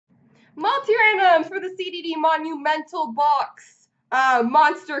Multi-randoms for the CDD Monumental box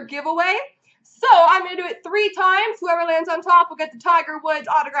monster giveaway. So I'm going to do it 3 times. Whoever lands on top will get the Tiger Woods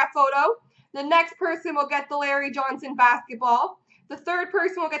autograph photo. The next person will get the Larry Johnson basketball. The third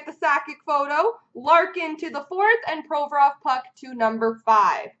person will get the Sakic photo, Larkin to the 4th, and Provorov puck to number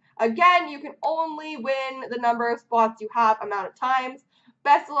 5. Again, you can only win the number of spots you have amount of times.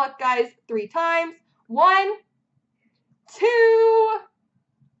 Best of luck, guys, 3 times. 1, 2,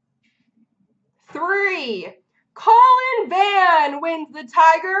 3. Colin Van wins the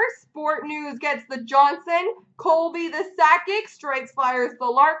Tiger. Sport News gets the Johnson. Colby the Sakic. Strikes Flyers the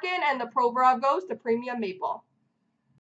Larkin. And the Provorov goes to Premium Maple.